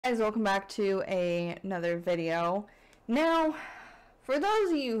Guys, welcome back to another video. Now, for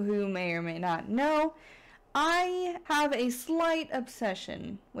those of you who may or may not know, I have a slight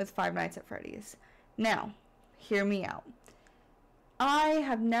obsession with Five Nights at Freddy's. Now, hear me out. I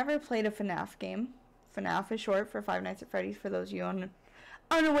have never played a FNAF game. FNAF is short for Five Nights at Freddy's, for those of you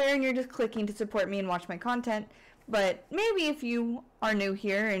unaware and you're just clicking to support me and watch my content. But maybe if you are new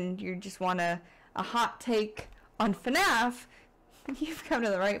here and you just want a hot take on FNAF, you've come to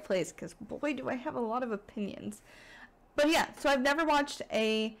the right place, because boy do I have a lot of opinions. But yeah, so I've never played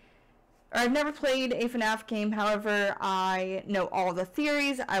a FNAF game. However, I know all the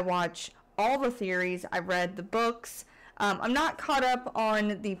theories, I watch all the theories, I've read the books. I'm not caught up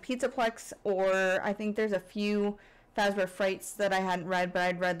on the Pizzaplex, or I think there's a few Fazbear Frights that I hadn't read, but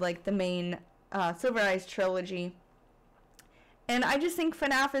I'd read like the main Silver Eyes trilogy. And I just think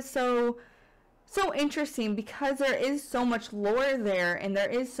FNAF is so interesting because there is so much lore there, and there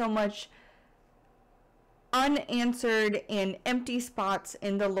is so much unanswered and empty spots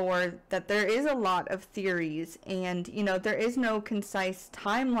in the lore, that there is a lot of theories, and you know, there is no concise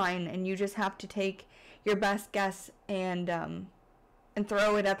timeline, and you just have to take your best guess and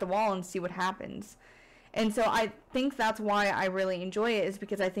throw it at the wall and see what happens. And so I think that's why I really enjoy it, is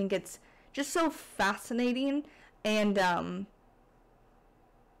because I think it's just so fascinating. And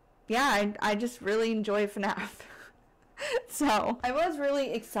yeah, I just really enjoy FNAF. So I was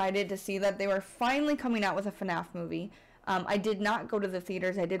really excited to see that they were finally coming out with a FNAF movie. I did not go to the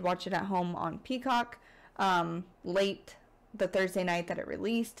theaters. I did watch it at home on Peacock late the Thursday night that it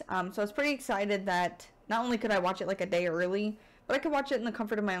released. So I was pretty excited that not only could I watch it like a day early, but I could watch it in the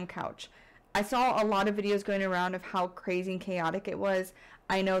comfort of my own couch. I saw a lot of videos going around of how crazy and chaotic it was.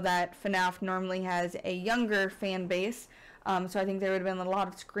 I know that FNAF normally has a younger fan base, so I think there would have been a lot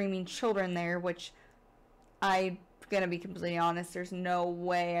of screaming children there, which I'm gonna be completely honest, there's no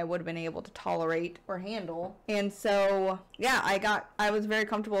way I would have been able to tolerate or handle. And so yeah, I was very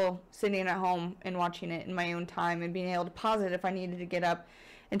comfortable sitting at home and watching it in my own time, and being able to pause it if I needed to get up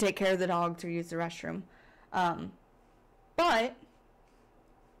and take care of the dogs or use the restroom. But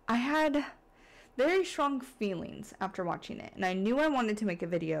I had very strong feelings after watching it, and I knew I wanted to make a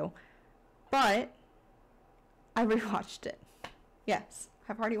video, but I rewatched it. Yes,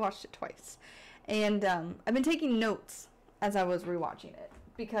 I've already watched it twice. And I've been taking notes as I was rewatching it,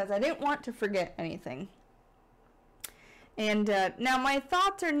 because I didn't want to forget anything. And now my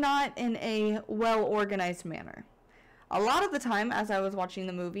thoughts are not in a well-organized manner. A lot of the time as I was watching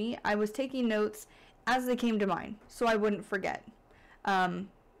the movie, I was taking notes as they came to mind, so I wouldn't forget.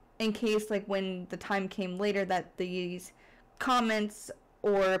 In case, like, when the time came later that these comments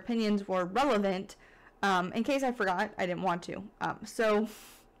or opinions were relevant, in case I forgot, I didn't want to. So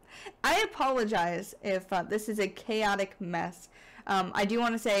I apologize if this is a chaotic mess. I do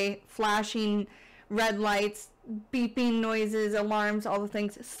want to say flashing red lights, beeping noises, alarms, all the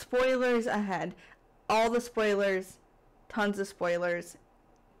things. Spoilers ahead. All the spoilers, tons of spoilers.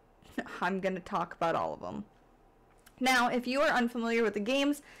 I'm going to talk about all of them. Now, if you are unfamiliar with the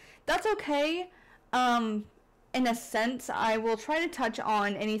games, that's okay. In a sense, I will try to touch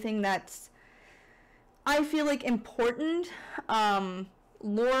on anything that's, I feel like, important,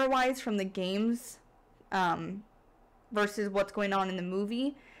 lore-wise from the games, versus what's going on in the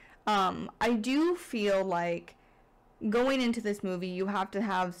movie. I do feel like going into this movie, you have to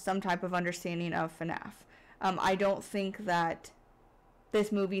have some type of understanding of FNAF. I don't think that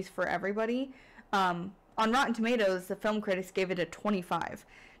this movie's for everybody. On Rotten Tomatoes, the film critics gave it a 25.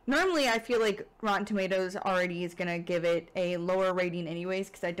 Normally, I feel like Rotten Tomatoes already is going to give it a lower rating anyways,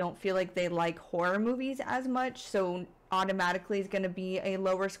 because I don't feel like they like horror movies as much, so automatically is going to be a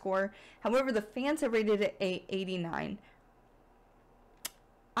lower score. However, the fans have rated it a 89.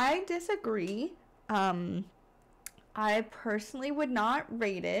 I disagree. I personally would not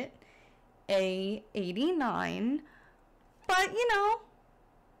rate it a 89, but you know,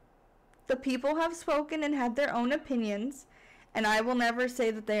 the people have spoken and had their own opinions, and I will never say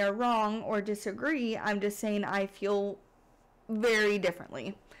that they are wrong or disagree. I'm just saying I feel very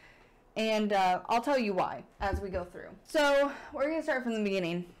differently. And I'll tell you why as we go through. So we're going to start from the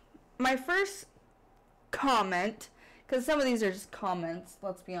beginning. My first comment, because some of these are just comments,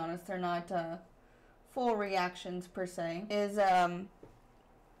 let's be honest, they're not full reactions per se, is why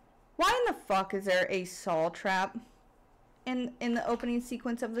in the fuck is there a saw trap in the opening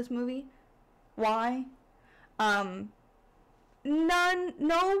sequence of this movie? Why?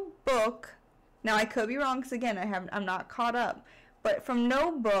 No book, now I could be wrong because again I'm not caught up, but from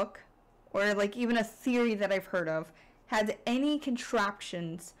no book or like even a theory that I've heard of has any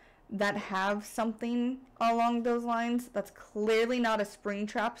contraptions that have something along those lines. That's clearly not a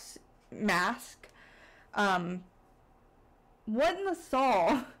Springtrap's mask. What in the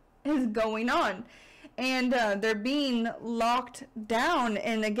Saw is going on? And they're being locked down.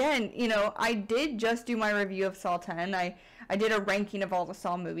 And again, you know, I did just do my review of Saw 10. I did a ranking of all the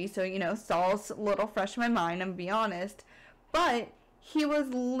Saw movies, so, you know, Saw's a little fresh in my mind, I'm gonna be honest. But he was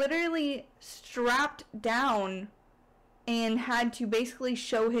literally strapped down and had to basically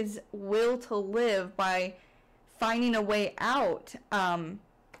show his will to live by finding a way out.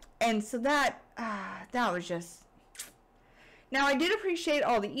 And so that was just... Now, I did appreciate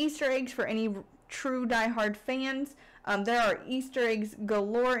all the Easter eggs for any true diehard fans. There are Easter eggs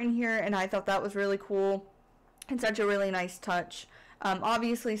galore in here, and I thought that was really cool and such a really nice touch.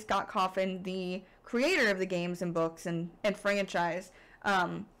 Obviously, Scott Cawthon, the creator of the games and books and franchise,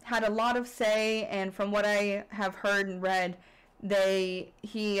 had a lot of say, and from what I have heard and read,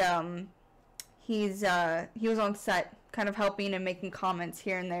 he was on set kind of helping and making comments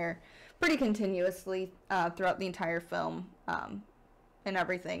here and there pretty continuously throughout the entire film and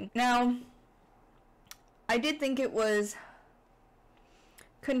everything. Now, I did think it was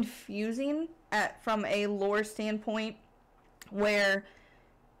confusing from a lore standpoint, where,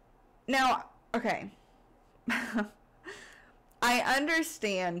 now, okay, I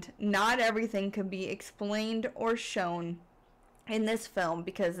understand not everything could be explained or shown in this film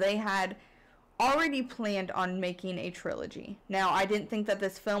because they had already planned on making a trilogy. Now, I didn't think that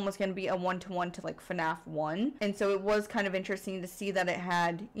this film was going to be a one-to-one to like FNAF 1, and so it was kind of interesting to see that it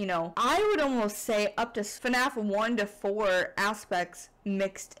had, you know, I would almost say up to FNAF 1 to 4 aspects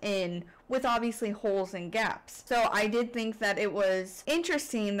mixed in with obviously holes and gaps. So I did think that it was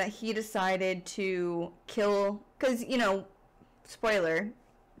interesting that he decided to kill, because, you know, spoiler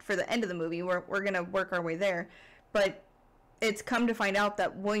for the end of the movie, we're going to work our way there, but it's come to find out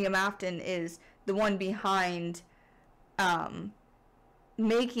that William Afton is the one behind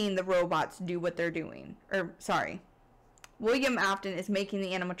making the robots do what they're doing. Or, sorry, William Afton is making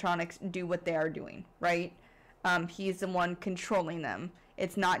the animatronics do what they are doing, right? He's the one controlling them.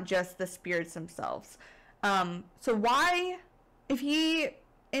 It's not just the spirits themselves. So why, if he,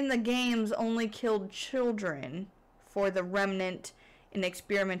 in the games, only killed children for the remnant and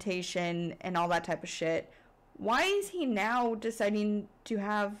experimentation and all that type of shit, why is he now deciding to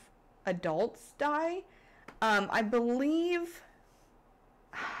have adults die? I believe...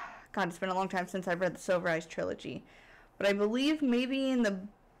 God, it's been a long time since I've read the Silver Eyes trilogy. But I believe maybe in the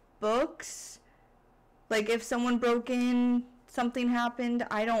books, like if someone broke in, something happened.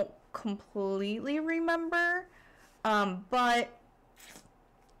 I don't completely remember. But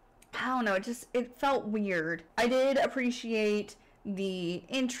I don't know, it felt weird. I did appreciate the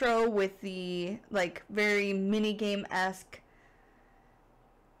intro with the, like, very minigame-esque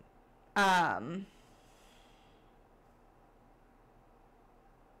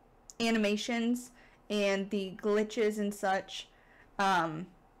animations and the glitches and such.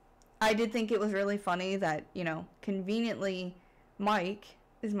 I did think it was really funny that, you know, conveniently Mike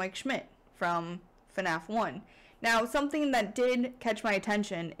is Mike Schmidt from FNAF 1. Now, something that did catch my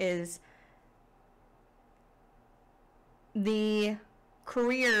attention is the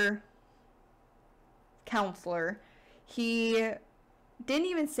career counselor. He didn't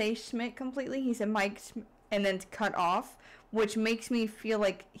even say Schmidt completely. He said Mike and then cut off, which makes me feel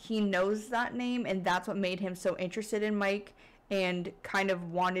like he knows that name, and that's what made him so interested in Mike and kind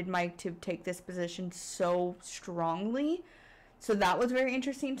of wanted Mike to take this position so strongly. So that was very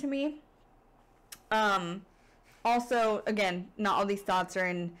interesting to me. Also, again, not all these thoughts are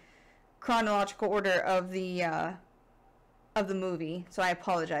in chronological order of the movie, so I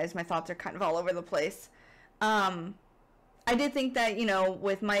apologize. My thoughts are kind of all over the place. I did think that, you know,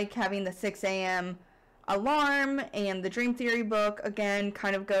 with Mike having the 6 a.m. alarm and the Dream Theory book, again,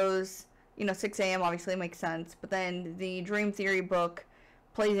 kind of goes, you know, 6 a.m. obviously makes sense, but then the Dream Theory book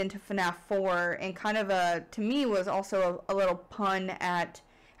plays into FNAF 4 and kind of to me was also a little pun at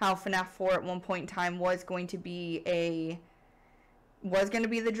how FNAF 4 at one point in time was going to be a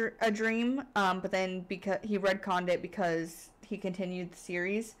dream, but then because he retconned it because he continued the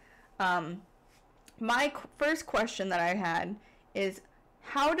series. My first question that I had is,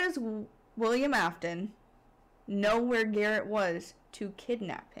 how does William Afton know where Garrett was to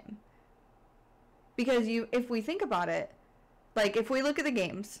kidnap him? Because if we think about it, like if we look at the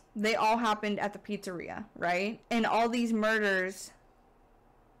games, they all happened at the pizzeria, right? And all these murders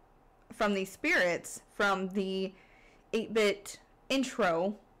from these spirits from the 8-bit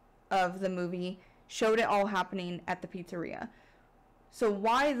intro of the movie showed it all happening at the pizzeria. So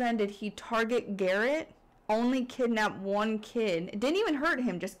why then did he target Garrett only kidnapped one kid. It didn't even hurt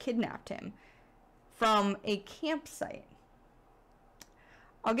him, just kidnapped him from a campsite.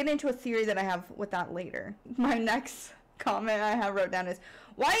 I'll get into a theory that I have with that later. My next comment I have wrote down is,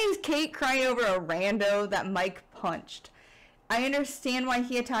 why is Kate crying over a rando that Mike punched? I understand why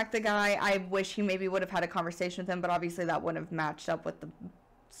he attacked the guy. I wish he maybe would have had a conversation with him, but obviously that wouldn't have matched up with the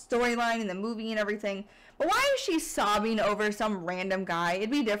storyline and the movie and everything. But why is she sobbing over some random guy?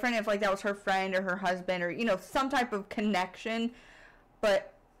 It'd be different if, like, that was her friend or her husband or, you know, some type of connection.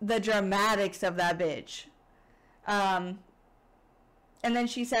 But the dramatics of that bitch. And then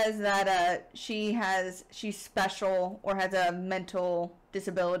she says that she's special or has a mental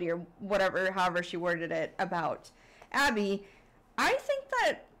disability or whatever, however she worded it about Abby. I think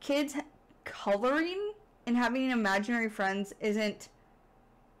that kids coloring and having imaginary friends isn't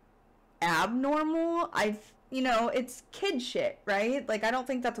abnormal. You know, it's kid shit, right? Like, I don't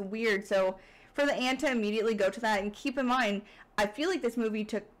think that's weird. So for the aunt to immediately go to that, and keep in mind, I feel like this movie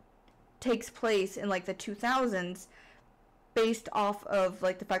takes place in like the 2000s, based off of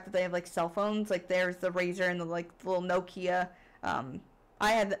like the fact that they have like cell phones. Like, there's the Razor and the like little Nokia. I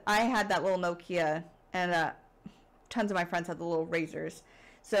had that little Nokia, and tons of my friends had the little Razors.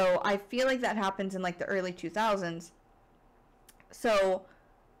 So I feel like that happens in like the early 2000s. So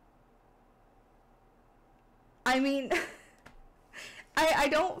I mean, I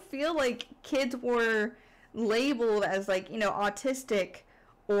don't feel like kids were labeled as, like, you know, autistic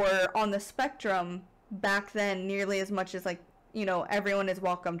or on the spectrum back then nearly as much as, like, you know, everyone is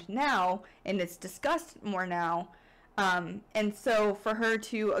welcomed now, and it's discussed more now. And so for her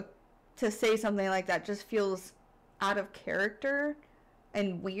to say something like that just feels out of character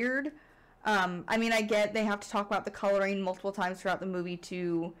and weird. I mean, I get they have to talk about the coloring multiple times throughout the movie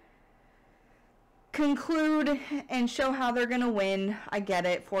to conclude and show how they're gonna win. I get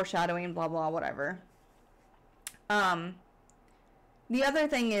it, foreshadowing, blah blah, whatever. The other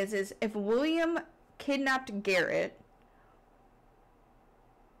thing is if William kidnapped Garrett,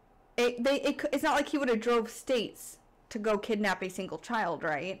 it's not like he would have drove states to go kidnap a single child,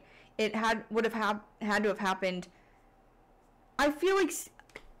 right? It would have had to have happened. I feel like,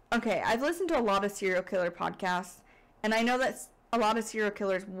 okay, I've listened to a lot of serial killer podcasts, and I know that a lot of serial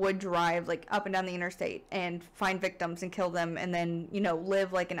killers would drive like up and down the interstate and find victims and kill them, and then, you know,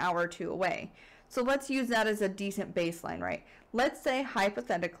 live like an hour or two away. So let's use that as a decent baseline, right? Let's say,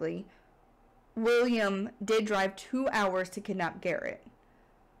 hypothetically, William did drive 2 hours to kidnap Garrett.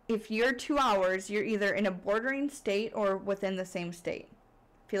 If you're 2 hours, you're either in a bordering state or within the same state.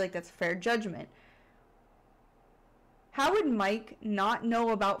 I feel like that's a fair judgment. How would Mike not know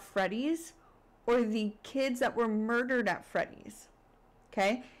about Freddy's or the kids that were murdered at Freddy's?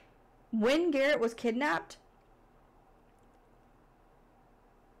 Okay? When Garrett was kidnapped,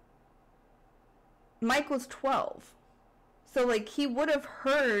 Mike was 12. So, like, he would have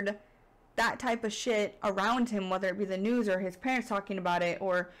heard that type of shit around him, whether it be the news or his parents talking about it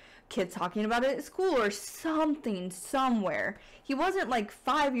or kids talking about it at school or something somewhere. He wasn't like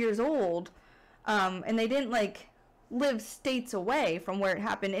 5 years old, and they didn't like live states away from where it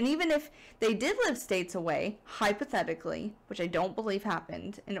happened. And even if they did live states away, hypothetically, which I don't believe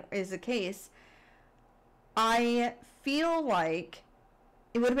happened and is the case, I feel like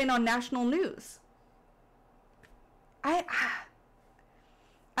it would have been on national news. I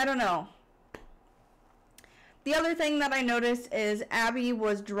don't know. The other thing that I noticed is Abby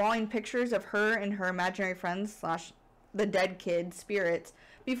was drawing pictures of her and her imaginary friends / the dead kid spirits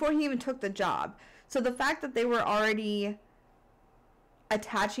before he even took the job. So the fact that they were already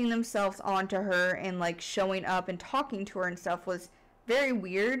attaching themselves onto her and like showing up and talking to her and stuff was very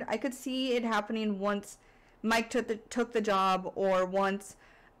weird. I could see it happening once Mike took the job, or once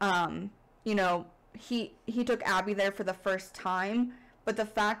you know, he took Abby there for the first time. But the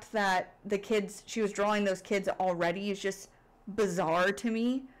fact that the kids, she was drawing those kids already, is just bizarre to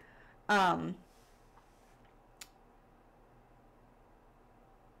me.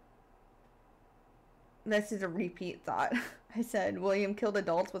 This is a repeat thought. I said William killed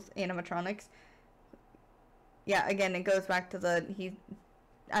adults with animatronics. Yeah, again, it goes back to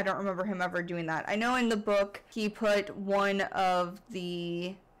I don't remember him ever doing that. I know in the book he put one of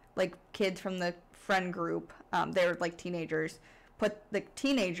the like kids from the friend group, they were like teenagers, put the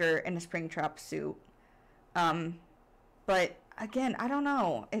teenager in a Springtrap suit. But again, I don't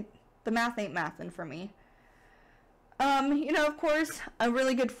know. The math ain't mathin' for me. You know, of course, a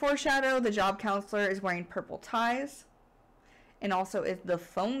really good foreshadow, the job counselor is wearing purple ties. And also is the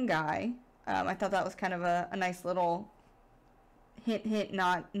phone guy. I thought that was kind of a nice little hint, hint,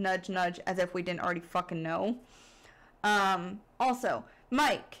 not nudge, nudge, as if we didn't already fucking know. Also,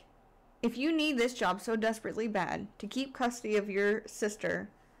 Mike. if you need this job so desperately bad to keep custody of your sister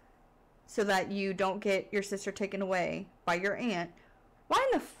so that you don't get your sister taken away by your aunt, why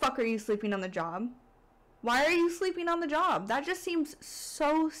in the fuck are you sleeping on the job? Why are you sleeping on the job? That just seems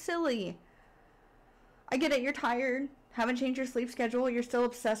so silly. I get it, you're tired, haven't changed your sleep schedule, you're still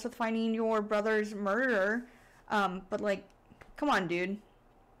obsessed with finding your brother's murderer, but like, come on, dude.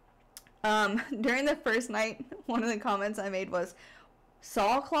 During the first night, one of the comments I made was,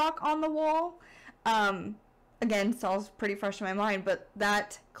 Saw clock on the wall. Again, Saw's pretty fresh in my mind, but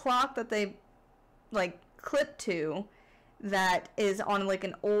that clock that they, like, clipped to, that is on, like,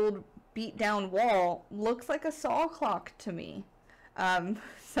 an old beat-down wall, looks like a Saw clock to me.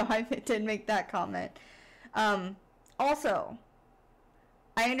 So I did make that comment. Also,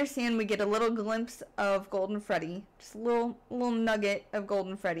 I understand we get a little glimpse of Golden Freddy, just a little nugget of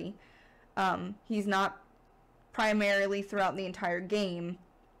Golden Freddy. He's not primarily throughout the entire game,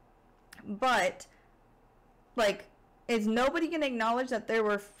 but, like, is nobody gonna acknowledge that there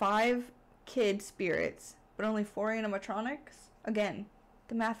were 5 kid spirits, but only 4 animatronics? Again,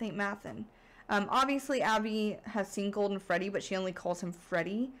 the math ain't mathin'. Obviously, Abby has seen Golden Freddy, but she only calls him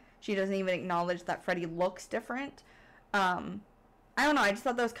Freddy. She doesn't even acknowledge that Freddy looks different. I don't know, I just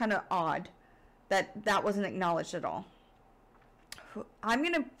thought that was kind of odd that that wasn't acknowledged at all. I'm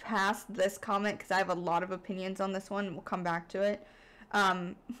going to pass this comment because I have a lot of opinions on this one. We'll come back to it.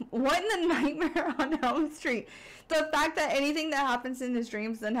 What in the Nightmare on Elm Street? The fact that anything that happens in his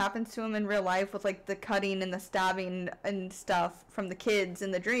dreams then happens to him in real life, with like the cutting and the stabbing and stuff from the kids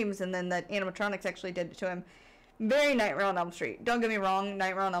in the dreams, and then that animatronics actually did it to him. Very Nightmare on Elm Street. Don't get me wrong,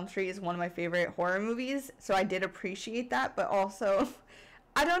 Nightmare on Elm Street is one of my favorite horror movies, so I did appreciate that, but also,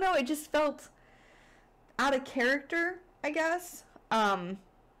 I don't know, it just felt out of character, I guess.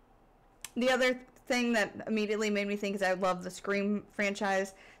 The other thing that immediately made me think is I love the Scream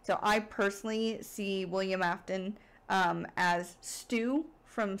franchise. So I personally see William Afton as Stu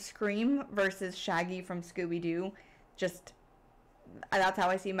from Scream versus Shaggy from Scooby-Doo. Just, that's how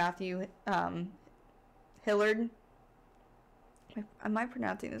I see Matthew Hillard. Am I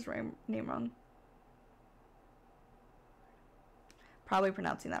pronouncing his name wrong? Probably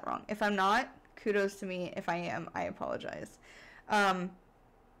pronouncing that wrong. If I'm not, kudos to me. If I am, I apologize.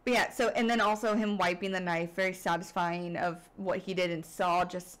 But yeah, so, and then also him wiping the knife, very satisfying of what he did in Saw.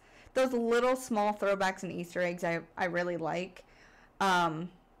 Just those little small throwbacks and Easter eggs I really like. No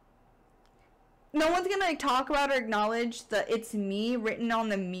one's gonna talk about or acknowledge the "it's me" written on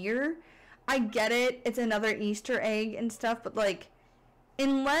the mirror. I get it, it's another Easter egg and stuff, but like,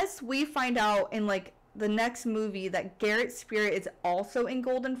 unless we find out in like the next movie that Garrett's spirit is also in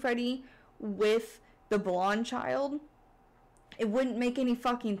Golden Freddy with the blonde child, it wouldn't make any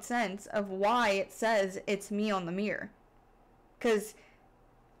fucking sense of why it says "it's me" on the mirror. Because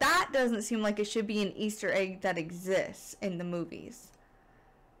that doesn't seem like it should be an Easter egg that exists in the movies.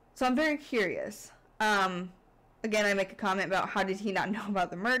 So I'm very curious. Again, I make a comment about how did he not know about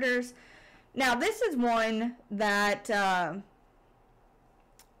the murders. Now, this is one that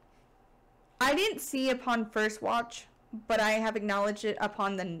I didn't see upon first watch, but I have acknowledged it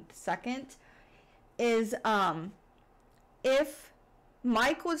upon the second, is if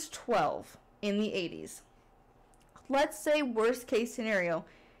Mike was 12 in the 80s, let's say worst case scenario,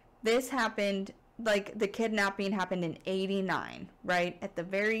 this happened, like the kidnapping happened in 89, right? At the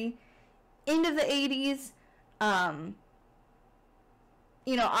very end of the 80s,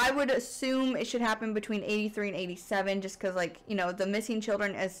 you know, I would assume it should happen between 83 and 87, just because, like, you know, the missing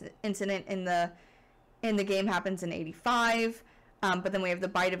children incident in the game happens in 85, but then we have the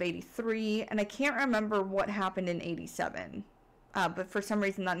bite of 83, and I can't remember what happened in 87, but for some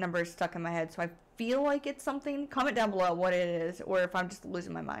reason that number is stuck in my head, so I feel like it's something. Comment down below what it is, or if I'm just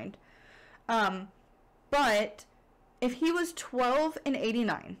losing my mind. But if he was 12 in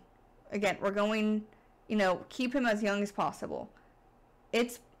 89, again, we're going, you know, keep him as young as possible.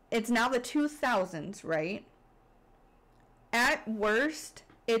 It's now the 2000s, right? At worst,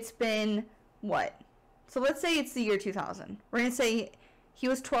 it's been what? So let's say it's the year 2000. We're going to say he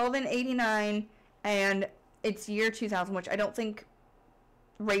was 12 in 89, and it's year 2000, which I don't think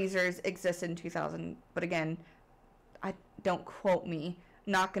razors existed in 2000. But again, don't quote me.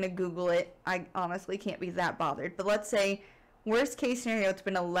 Not going to Google it. I honestly can't be that bothered. But let's say, worst case scenario, it's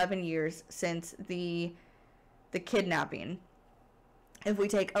been 11 years since the kidnapping. If we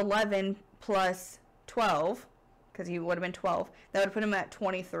take 11 plus 12, because he would have been 12, that would put him at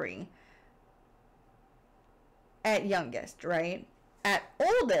 23. At youngest, right? At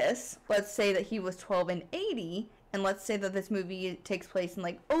oldest, let's say that he was 12 in 80, and let's say that this movie takes place in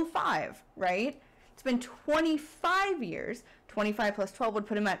like 05, right? It's been 25 years. 25 plus 12 would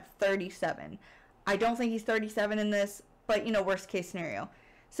put him at 37. I don't think he's 37 in this, but, you know, worst case scenario.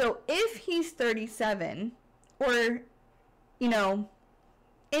 So if he's 37, or, you know,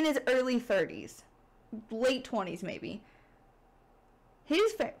 in his early 30s, late 20s maybe,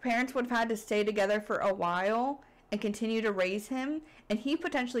 his parents would have had to stay together for a while and continue to raise him, and he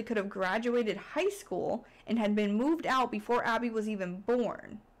potentially could have graduated high school and had been moved out before Abby was even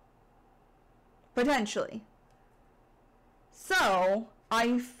born. Potentially. So,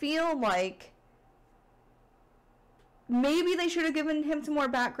 I feel like maybe they should have given him some more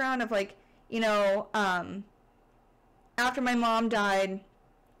background of, like, you know, after my mom died,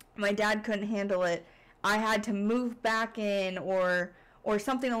 my dad couldn't handle it. I had to move back in, or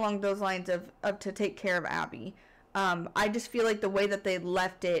something along those lines of to take care of Abby. I just feel like the way that they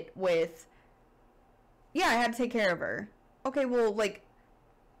left it with, yeah, I had to take care of her. Okay, well, like,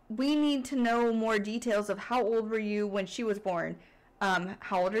 we need to know more details of how old were you when she was born?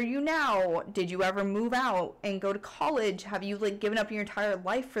 How old are you now? Did you ever move out and go to college? Have you, like, given up your entire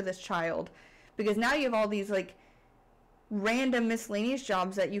life for this child? Because now you have all these, like, random miscellaneous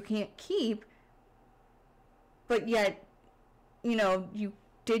jobs that you can't keep, but yet, you know,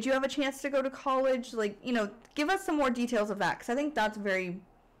 did you have a chance to go to college? Like, you know, give us some more details of that, because I think that's very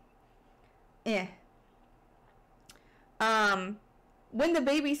when the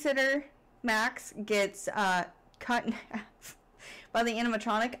babysitter, Max, gets cut in half by the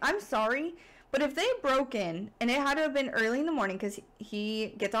animatronic, I'm sorry, but if they broke in, and it had to have been early in the morning, because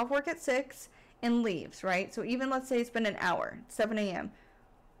he gets off work at 6 and leaves, right? So even, let's say it's been an hour, 7 a.m.,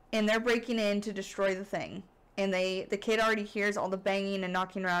 and they're breaking in to destroy the thing, and the kid already hears all the banging and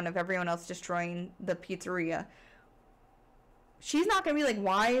knocking around of everyone else destroying the pizzeria. She's not going to be like,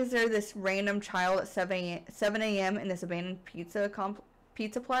 why is there this random child at 7 a.m. in this abandoned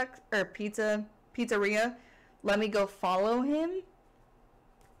pizzaplex, or pizzeria? Let me go follow him?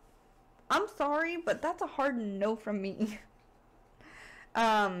 I'm sorry, but that's a hard no from me.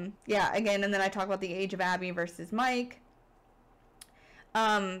 Yeah, again, and then I talk about the age of Abby versus Mike.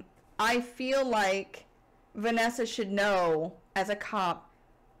 I feel like Vanessa should know, as a cop,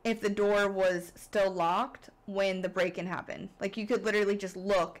 if the door was still locked when the break-in happened. Like, you could literally just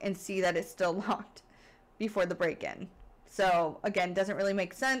look and see that it's still locked before the break-in. So, again, doesn't really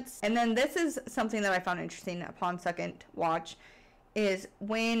make sense. And then this is something that I found interesting upon second watch, is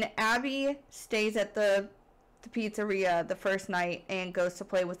when Abby stays at the pizzeria the first night and goes to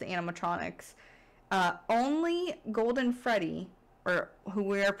play with the animatronics, only Golden Freddy, or who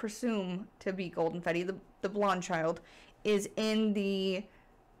we are presumed to be Golden Freddy, the blonde child, is in the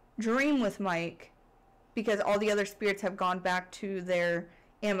dream with Mike, because all the other spirits have gone back to their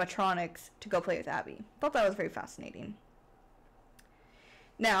animatronics to go play with Abby. Thought that was very fascinating.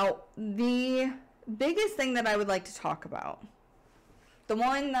 Now, the biggest thing that I would like to talk about, the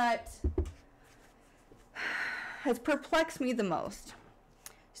one that has perplexed me the most.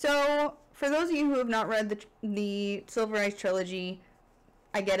 So, for those of you who have not read the Silver Eyes trilogy,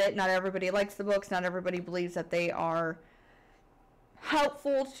 I get it. Not everybody likes the books. Not everybody believes that they are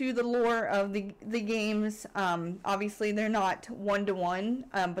helpful to the lore of the games. Obviously, they're not one-to-one,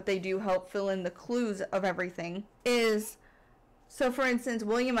 but they do help fill in the clues of everything. So, for instance,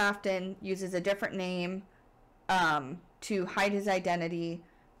 William Afton uses a different name to hide his identity,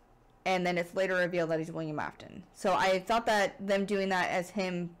 and then it's later revealed that he's William Afton. So I thought that them doing that as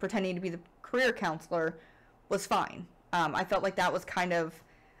him pretending to be the career counselor was fine. I felt like that was kind of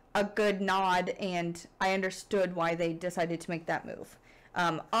a good nod, and I understood why they decided to make that move.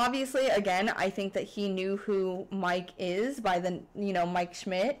 Obviously, again, I think that he knew who Mike is by the, Mike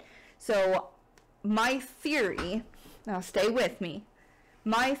Schmidt. So my theory, now stay with me,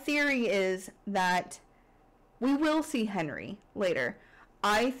 my theory is that we will see Henry later.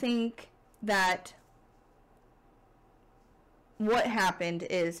 I think that what happened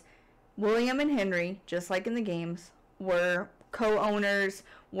is William and Henry, just like in the games, were co-owners,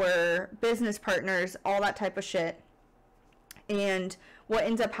 were business partners, all that type of shit. And what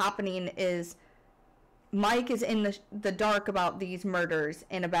ends up happening is Mike is in the dark about these murders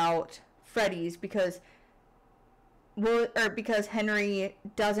and about Freddy's because Henry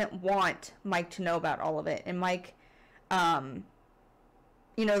doesn't want Mike to know about all of it. And Mike,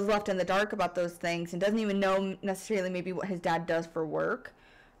 is left in the dark about those things and doesn't even know necessarily maybe what his dad does for work.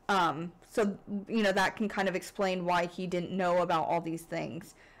 So, that can kind of explain why he didn't know about all these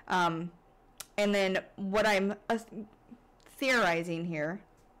things. And then what I'm theorizing here,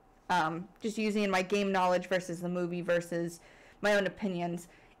 just using my game knowledge versus the movie versus my own opinions,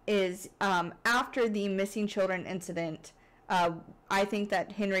 is after the missing children incident, I think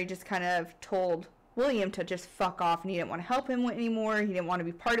that Henry just kind of told William to just fuck off, and he didn't want to help him anymore. He didn't want to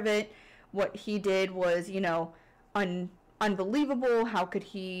be part of it. What he did was, you know, unbelievable. How could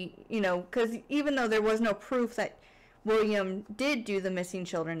he, you know, because even though there was no proof that William did do the missing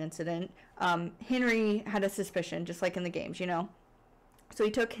children incident, Henry had a suspicion, just like in the games, you know. So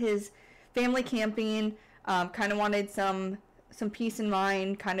he took his family camping, kind of wanted some peace in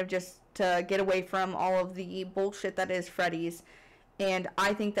mind, kind of just to get away from all of the bullshit that is Freddy's. And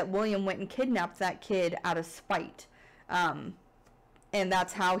I think that William went and kidnapped that kid out of spite. And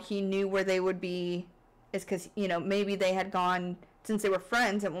that's how he knew where they would be, is because, you know, maybe they had gone, since they were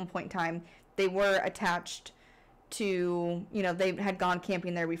friends at one point in time, they were attached to, you know, they had gone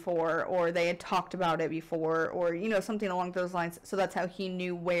camping there before, or they had talked about it before, or, you know, something along those lines. So that's how he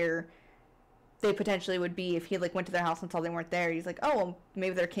knew where they potentially would be if he, like, went to their house and saw they weren't there. He's like, oh, well,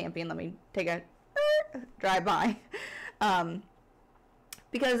 maybe they're camping. Let me take a drive by.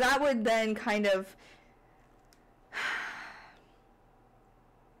 Because that would then kind of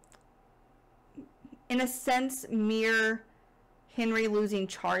in a sense mirror Henry losing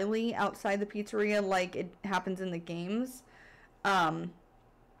Charlie outside the pizzeria like it happens in the games. And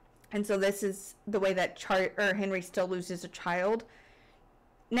so this is the way that Henry still loses a child.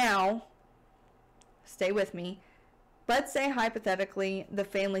 Now, stay with me. Let's say hypothetically the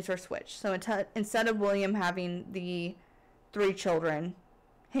families were switched. So instead of William having the 3 children,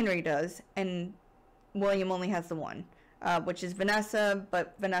 Henry does, and William only has the one, which is Vanessa,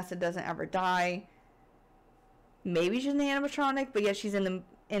 but Vanessa doesn't ever die. Maybe she's in the animatronic, but yeah, she's in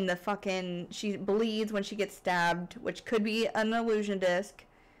the fucking, she bleeds when she gets stabbed, which could be an illusion disc,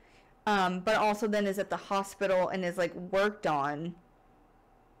 but also then is at the hospital and is, like, worked on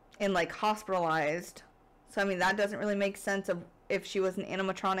and, like, hospitalized. So, I mean, that doesn't really make sense of if she was an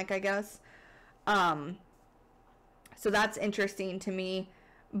animatronic, I guess. So that's interesting to me.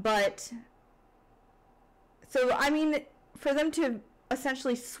 But, so, I mean, for them to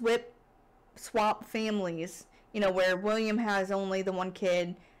essentially swap families, you know, where William has only the 1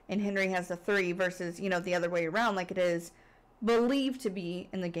 kid and Henry has the 3 versus, you know, the other way around like it is believed to be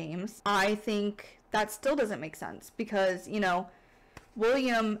in the games, I think that still doesn't make sense because, you know,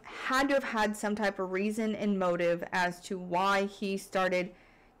 William had to have had some type of reason and motive as to why he started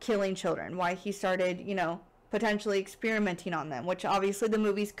killing children, why he started, you know, potentially experimenting on them, which obviously the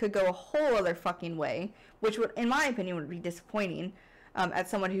movies could go a whole other fucking way, which would, in my opinion, would be disappointing as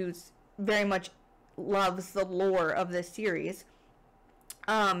someone who's very much loves the lore of this series.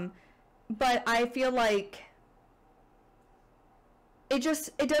 But I feel like it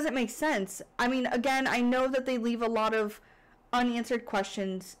doesn't make sense. I mean, again, I know that they leave a lot of unanswered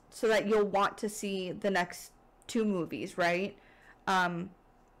questions so that you'll want to see the next 2 movies, right? But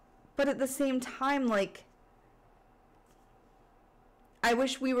at the same time, like, I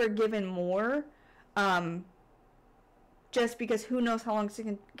wish we were given more, just because who knows how long it's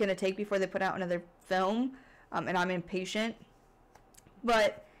going to take before they put out another film, and I'm impatient.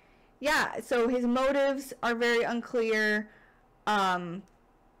 But, yeah, so his motives are very unclear. I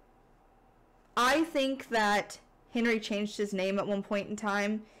think that Henry changed his name at one point in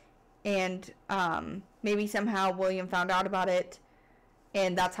time, and maybe somehow William found out about it,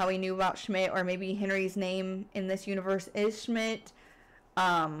 and that's how he knew about Schmidt, or maybe Henry's name in this universe is Schmidt.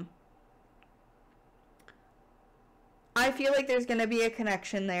 I feel like there's going to be a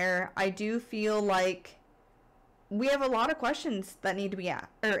connection there. I do feel like we have a lot of questions that need to be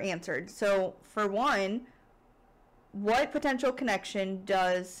answered. So, for one, what potential connection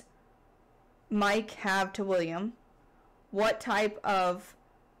does Mike have to William? What type of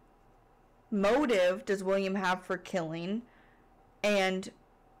motive does William have for killing? And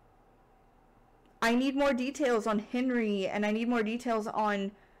I need more details on Henry, and I need more details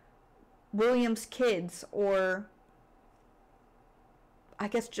on William's kids, or I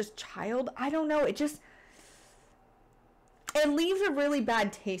guess just child. I don't know. It leaves a really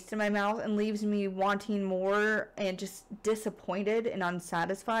bad taste in my mouth and leaves me wanting more and just disappointed and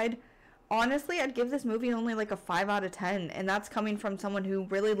unsatisfied. Honestly, I'd give this movie only like a 5 out of 10, and that's coming from someone who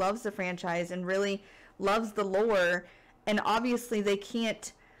really loves the franchise and really loves the lore, and obviously they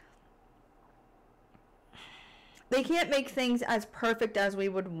can't make things as perfect as we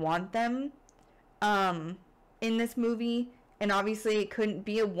would want them in this movie, and obviously it couldn't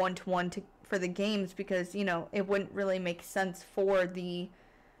be a one-to-one for the games because, you know, it wouldn't really make sense for the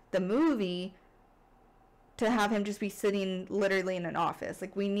movie to have him just be sitting literally in an office.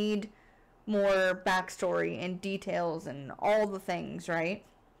 Like, we need more backstory and details and all the things, right?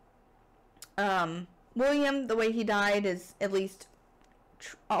 William, the way he died is at least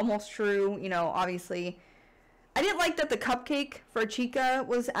almost true. You know, obviously I didn't like that the cupcake for Chica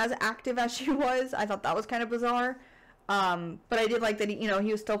was as active as she was. I thought that was kind of bizarre. But I did like that he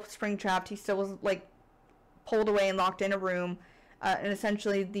was still spring trapped. He still was like pulled away and locked in a room. And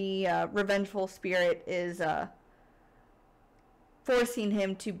essentially the revengeful spirit is forcing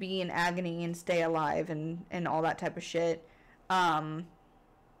him to be in agony and stay alive and all that type of shit. I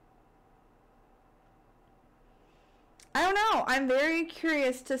don't know. I'm very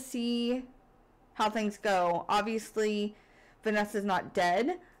curious to see how things go. Obviously, Vanessa's not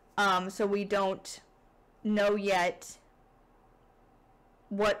dead, so we don't know yet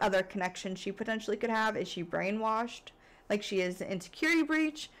what other connection she potentially could have. Is she brainwashed, like she is in Security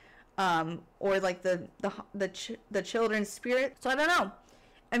Breach, or like the children's spirit? So I don't know.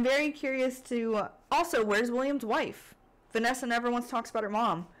 I'm very curious to. Also, where's William's wife? Vanessa never once talks about her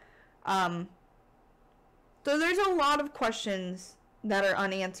mom. So there's a lot of questions that are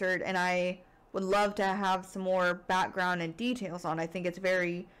unanswered, and I would love to have some more background and details on. I think it's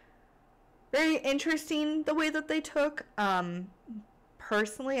very, very interesting the way that they took.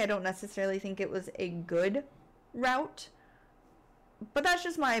 Personally, I don't necessarily think it was a good route, but that's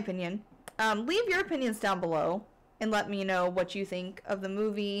just my opinion. Leave your opinions down below and let me know what you think of the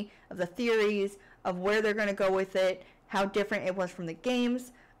movie, of the theories, of where they're going to go with it, how different it was from the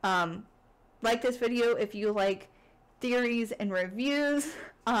games. Like this video if you like theories and reviews.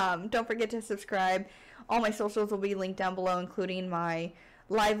 Don't forget to subscribe. All my socials will be linked down below, including my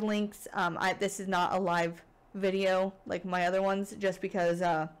live links. This is not a live video like my other ones, just because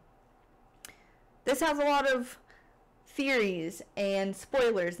this has a lot of theories and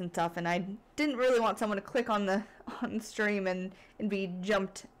spoilers and stuff, and I didn't really want someone to click on the stream and be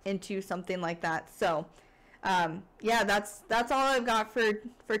jumped into something like that. So yeah, that's all I've got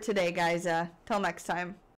for today, guys. Till next time.